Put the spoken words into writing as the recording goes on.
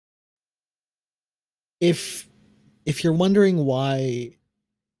If if you're wondering why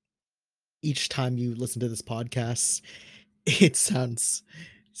each time you listen to this podcast, it sounds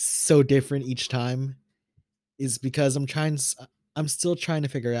so different each time, is because I'm still trying to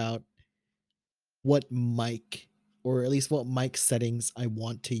figure out what mic or at least what mic settings I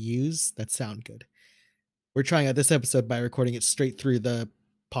want to use that sound good. We're trying out this episode by recording it straight through the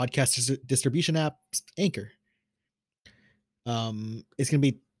podcast distribution app Anchor. It's gonna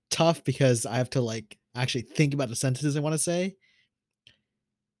be tough because I have to like actually think about the sentences I want to say,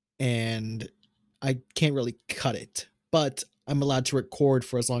 and I can't really cut it, but I'm allowed to record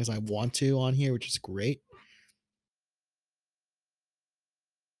for as long as I want to on here, which is great.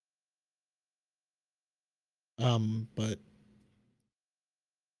 But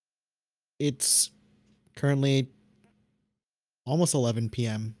it's currently almost 11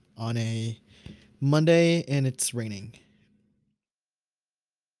 p.m. on a Monday and it's raining.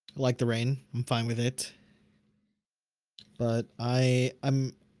 I like the rain. I'm fine with it. But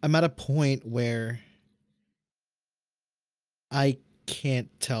I'm at a point where I can't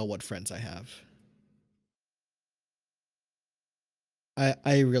tell what friends I have.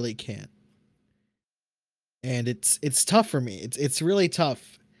 I really can't. And it's tough for me. It's really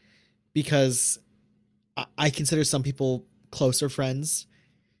tough because I consider some people closer friends,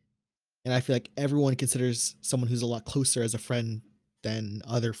 and I feel like everyone considers someone who's a lot closer as a friend than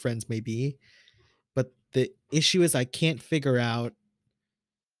other friends may be. But the issue is I can't figure out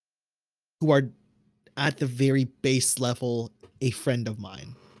who are at the very base level a friend of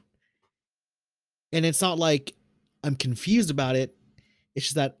mine. And it's not like I'm confused about it. It's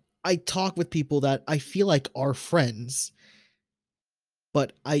just that I talk with people that I feel like are friends,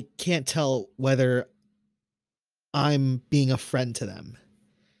 but I can't tell whether I'm being a friend to them.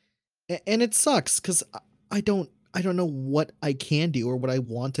 And it sucks cuz I don't know what I can do or what I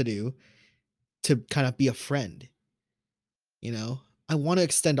want to do to kind of be a friend, you know? I want to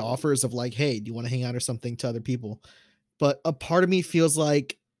extend offers of like, "Hey, do you want to hang out or something?" to other people. But a part of me feels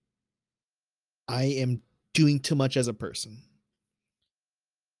like I am doing too much as a person.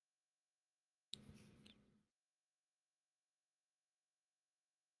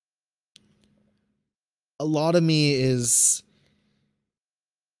 A lot of me is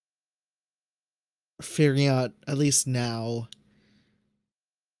figuring out, at least now,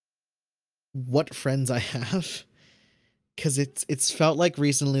 what friends I have, because it's felt like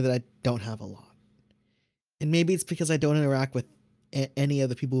recently that I don't have a lot. And maybe it's because I don't interact with any of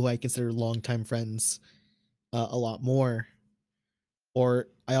the people who I consider longtime friends a lot more, or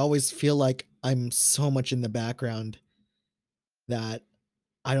I always feel like I'm so much in the background that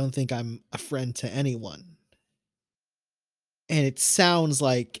I don't think I'm a friend to anyone. And it sounds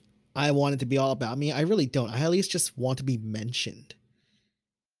like I want it to be all about me. I really don't. I at least just want to be mentioned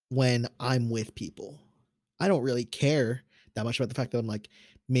when I'm with people. I don't really care that much about the fact that I'm like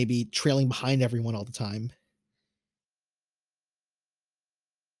maybe trailing behind everyone all the time.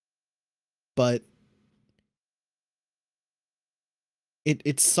 But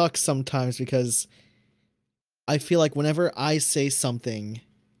it sucks sometimes because I feel like whenever I say something,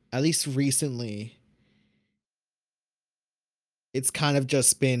 at least recently, it's kind of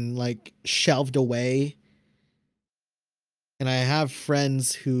just been like shelved away. And I have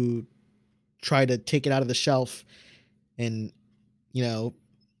friends who try to take it out of the shelf and, you know,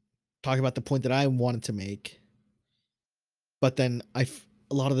 talk about the point that I wanted to make. But then a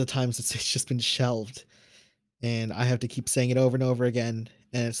lot of the times it's just been shelved and I have to keep saying it over and over again.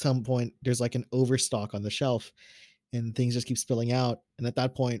 And at some point, there's like an overstock on the shelf and things just keep spilling out. And at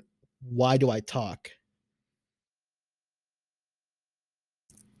that point, why do I talk?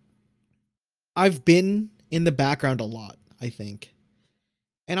 I've been in the background a lot, I think,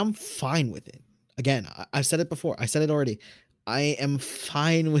 and I'm fine with it. Again, I've said it before, I said it already. I am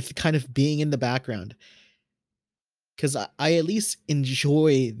fine with kind of being in the background because I at least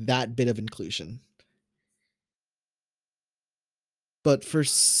enjoy that bit of inclusion. But for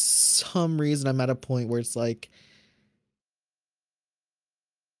some reason, I'm at a point where it's like,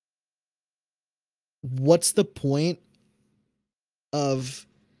 what's the point of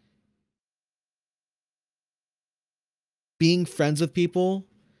being friends with people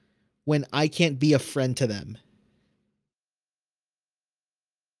when I can't be a friend to them?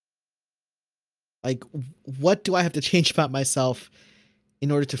 Like, what do I have to change about myself in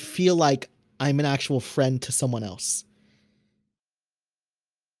order to feel like I'm an actual friend to someone else?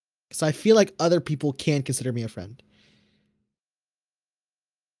 Because I feel like other people can consider me a friend.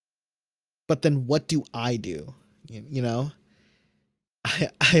 But then what do I do? You know?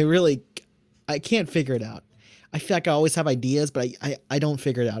 I really I can't figure it out. I feel like I always have ideas, but I don't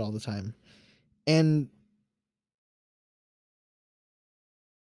figure it out all the time. And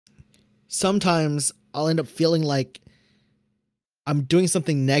sometimes I'll end up feeling like I'm doing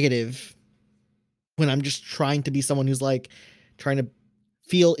something negative when I'm just trying to be someone who's like trying to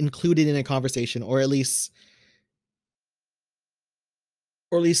feel included in a conversation, or at least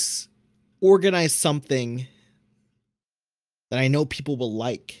organize something that I know people will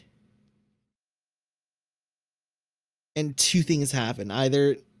like. And two things happen.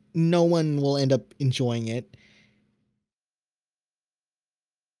 Either no one will end up enjoying it,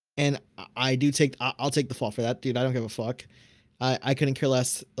 and I'll take the fall for that, dude. I don't give a fuck. I couldn't care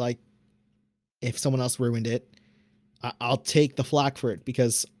less like if someone else ruined it. I'll take the flack for it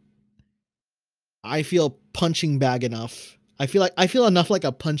because I feel punching bag enough. I feel enough like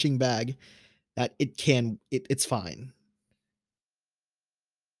a punching bag that it's fine.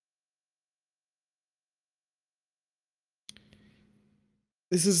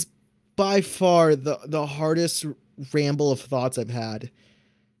 This is by far the hardest ramble of thoughts I've had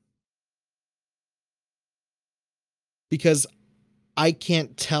because I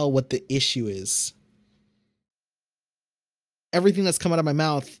can't tell what the issue is. Everything that's come out of my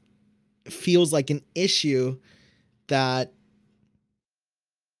mouth feels like an issue that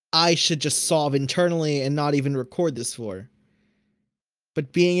I should just solve internally and not even record this for.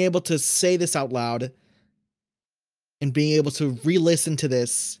 But being able to say this out loud and being able to re listen to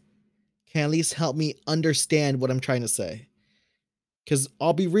this can at least help me understand what I'm trying to say. Because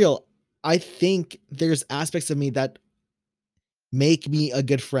I'll be real, I think there's aspects of me that make me a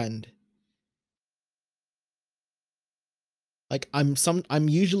good friend. Like I'm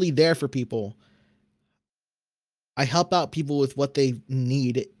usually there for people. I help out people with what they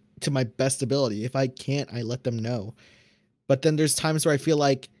need to my best ability. If I can't, I let them know. But then there's times where I feel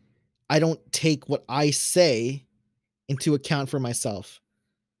like I don't take what I say into account for myself.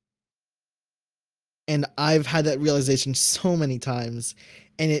 And I've had that realization so many times.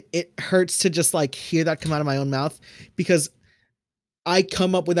 And it hurts to just like hear that come out of my own mouth because I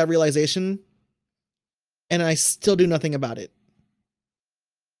come up with that realization and I still do nothing about it.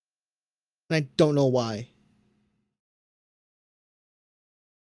 And I don't know why.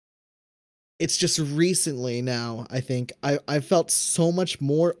 It's just recently now, I think, I felt so much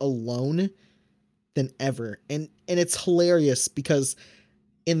more alone than ever. And it's hilarious because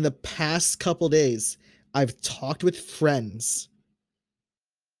in the past couple days, I've talked with friends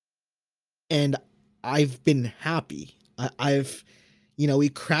and I've been happy. I've, we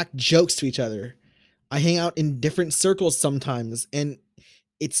crack jokes to each other. I hang out in different circles sometimes, and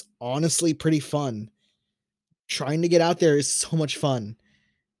it's honestly pretty fun. Trying to get out there is so much fun.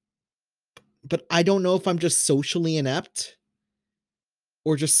 But I don't know if I'm just socially inept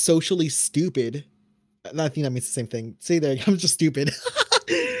or just socially stupid. I think that means the same thing. See there, I'm just stupid.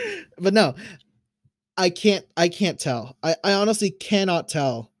 But no, I can't tell. I honestly cannot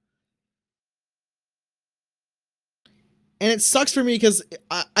tell. And it sucks for me because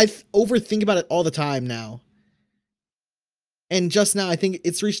I overthink about it all the time now. And just now, I think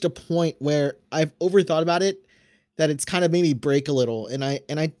it's reached a point where I've overthought about it that it's kind of made me break a little, and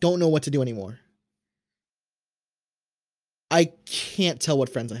I don't know what to do anymore. I can't tell what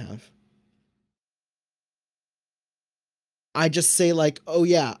friends I have. I just say like, "Oh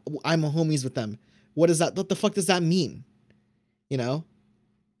yeah, I'm homies with them." What is that? What the fuck does that mean? You know?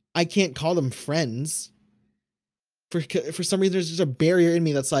 I can't call them friends. For some reason there's just a barrier in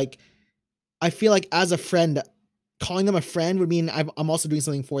me that's like I feel like as a friend calling them a friend would mean I'm also doing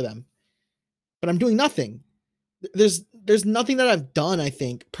something for them. But I'm doing nothing. There's nothing that I've done, I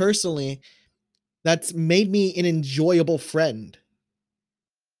think, personally that's made me an enjoyable friend.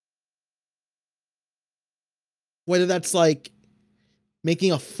 Whether that's like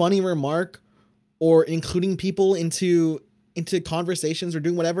making a funny remark or including people into conversations or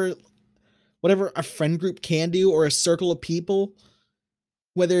doing whatever a friend group can do or a circle of people,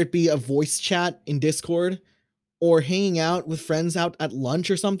 whether it be a voice chat in Discord or hanging out with friends out at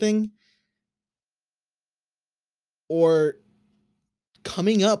lunch or something, or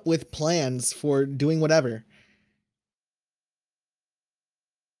coming up with plans for doing whatever.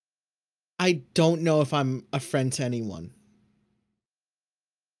 I don't know if I'm a friend to anyone.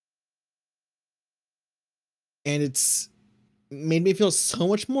 And it's made me feel so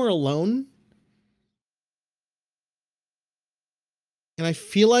much more alone. And I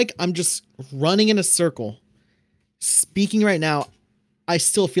feel like I'm just running in a circle. Speaking right now, I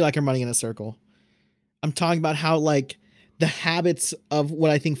still feel like I'm running in a circle. I'm talking about how, like, the habits of what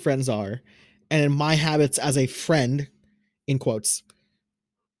I think friends are, and my habits as a friend, in quotes,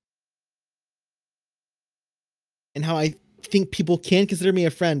 and how I think people can consider me a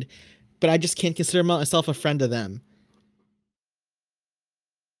friend but I just can't consider myself a friend to them.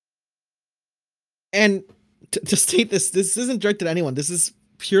 And to state this, this isn't directed at anyone. This is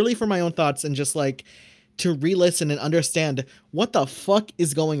purely for my own thoughts and just like to re-listen and understand what the fuck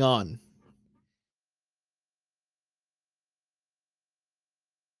is going on.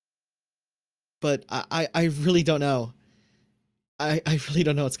 But I really don't know. I really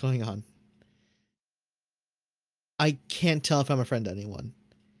don't know what's going on. I can't tell if I'm a friend to anyone.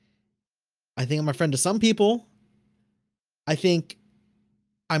 I think I'm a friend to some people. I think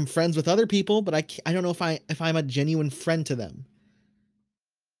I'm friends with other people, but I don't know if I'm a genuine friend to them.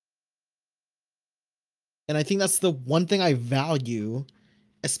 And I think that's the one thing I value,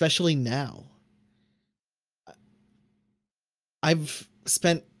 especially now. I've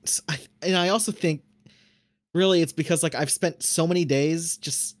spent, and I also think really it's because like I've spent so many days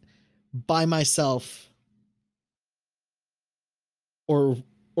just by myself or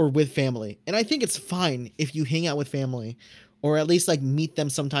or with family. And I think it's fine if you hang out with family or at least like meet them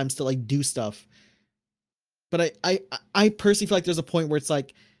sometimes to like do stuff. But I personally feel like there's a point where it's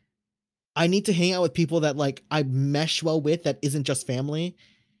like I need to hang out with people that like I mesh well with that isn't just family,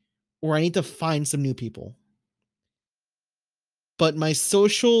 or I need to find some new people. But my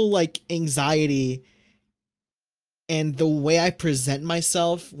social like anxiety and the way I present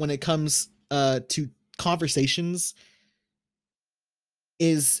myself when it comes to conversations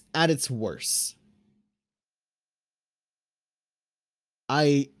is at its worst.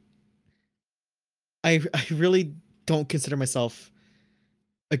 I I really don't consider myself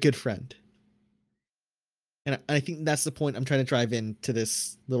a good friend. And I think that's the point I'm trying to drive into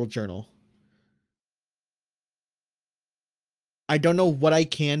this little journal. I don't know what I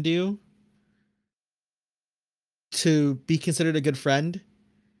can do to be considered a good friend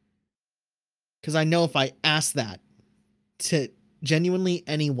because I know if I ask that to genuinely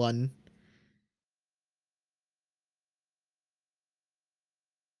anyone,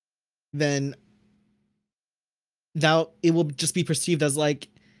 then that it will just be perceived as like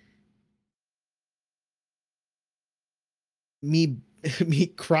me me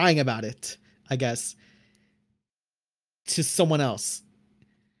crying about it, I guess, to someone else.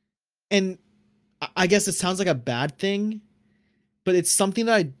 And I guess it sounds like a bad thing, but it's something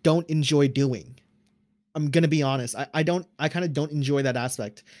that I don't enjoy doing. I'm gonna be honest. I kind of don't enjoy that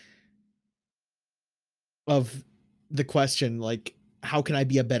aspect of the question, like, how can I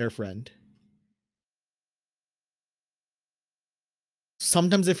be a better friend?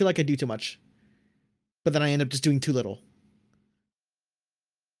 Sometimes I feel like I do too much, but then I end up just doing too little.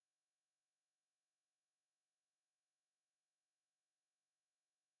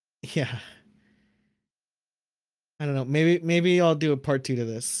 Yeah. I don't know. Maybe I'll do a part two to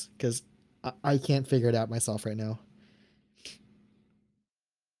this because I can't figure it out myself right now.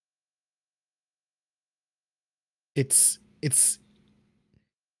 It's it's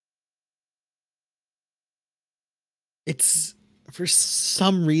for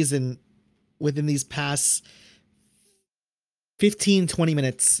some reason within these past 15-20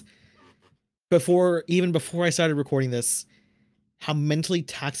 minutes before I started recording this, how mentally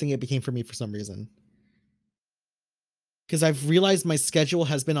taxing it became for me for some reason. Because I've realized my schedule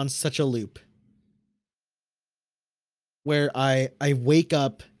has been on such a loop where I wake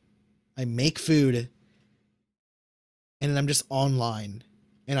up, I make food, and then I'm just online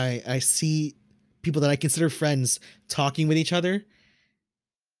and I see people that I consider friends talking with each other,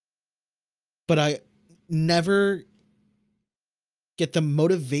 but I never get the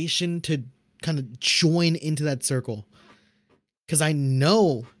motivation to kind of join into that circle because I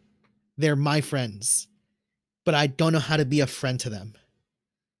know they're my friends, but I don't know how to be a friend to them.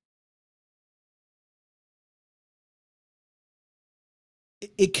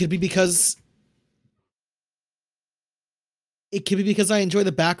 It could be because I enjoy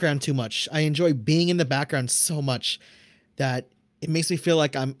the background too much. I enjoy being in the background so much that it makes me feel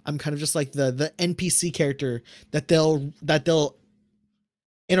like I'm kind of just like the NPC character that they'll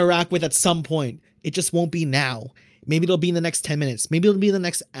interact with at some point. It just won't be now. Maybe it'll be in the next 10 minutes. Maybe it'll be in the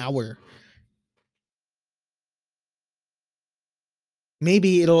next hour.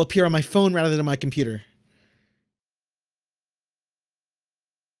 Maybe it'll appear on my phone rather than on my computer.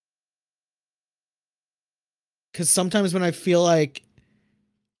 Because sometimes when I feel like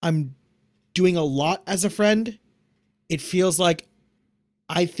I'm doing a lot as a friend, it feels like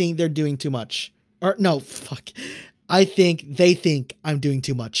I think they're doing too much. Or no, fuck. I think they think I'm doing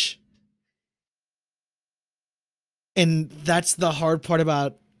too much. And that's the hard part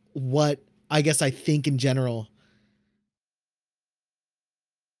about what I guess I think in general.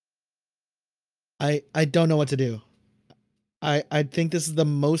 I don't know what to do. I think this is the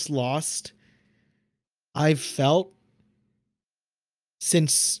most lost I've felt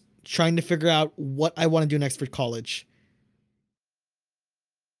since trying to figure out what I want to do next for college.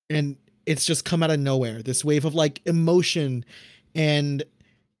 And it's just come out of nowhere. This wave of like emotion and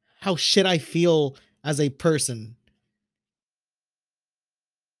how shit I feel as a person.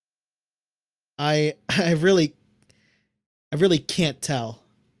 I I really can't tell.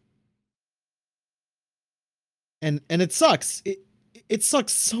 And it sucks. It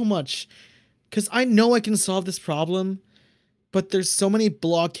sucks so much cuz I know I can solve this problem, but there's so many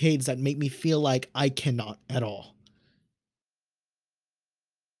blockades that make me feel like I cannot at all.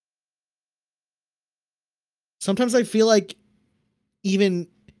 Sometimes I feel like even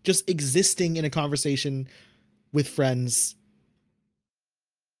just existing in a conversation with friends,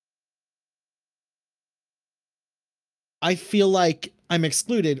 I feel like I'm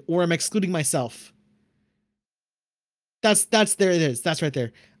excluded or I'm excluding myself. That's there it is. That's right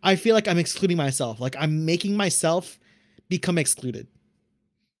there. I feel like I'm excluding myself. Like I'm making myself become excluded.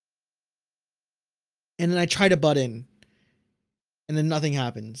 And then I try to butt in and then nothing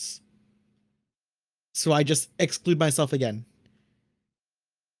happens. So I just exclude myself again.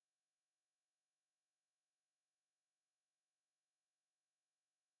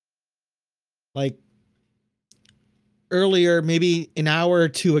 Like earlier, maybe an hour or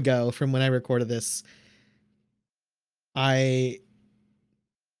two ago from when I recorded this, I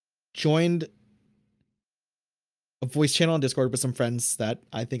joined a voice channel on Discord with some friends that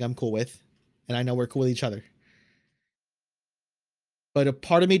I think I'm cool with, and I know we're cool with each other. But a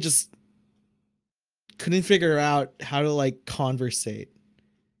part of me just couldn't figure out how to like conversate,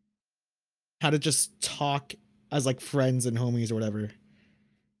 how to just talk as like friends and homies or whatever.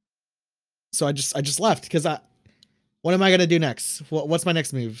 So I just left because I what am I gonna do next? What's my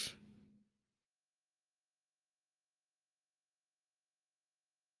next move?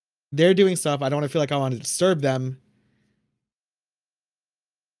 They're doing stuff. I don't want to feel like I want to disturb them.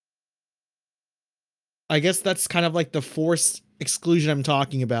 I guess that's kind of like the forced exclusion I'm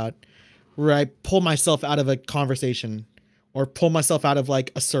talking about, where I pull myself out of a conversation or pull myself out of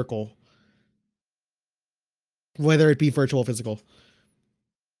like a circle, whether it be virtual or physical.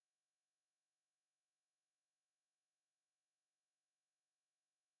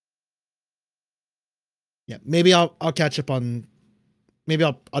 Yeah, maybe I'll catch up on maybe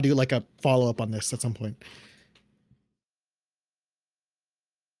I'll do like a follow up on this at some point.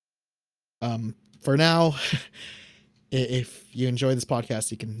 For now, if you enjoy this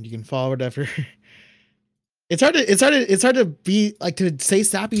podcast, you can follow whatever. It's hard to be like to say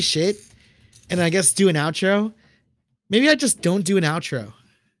sappy shit and I guess do an outro. Maybe I just don't do an outro.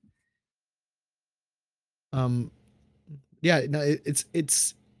 Um, yeah, no,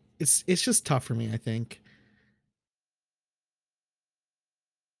 it's just tough for me. I think.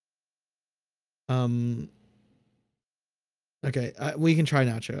 Um, okay, we can try an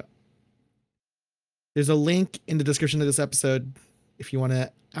outro. There's a link in the description of this episode if you want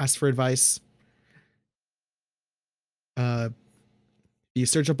to ask for advice. Uh, you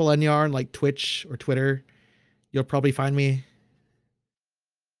search up Eleniar on like Twitch or Twitter, you'll probably find me.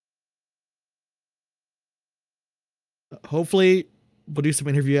 Hopefully, we'll do some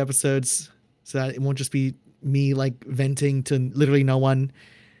interview episodes so that it won't just be me like venting to literally no one.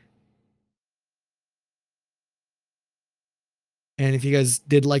 And if you guys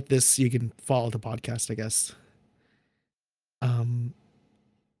did like this, you can follow the podcast, I guess. Um,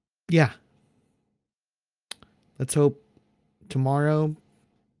 yeah. Let's hope tomorrow,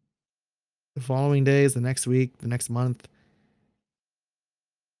 the following days, the next week, the next month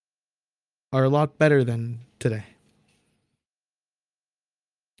are a lot better than today.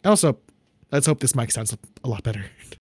 Also, let's hope this mic sounds a lot better.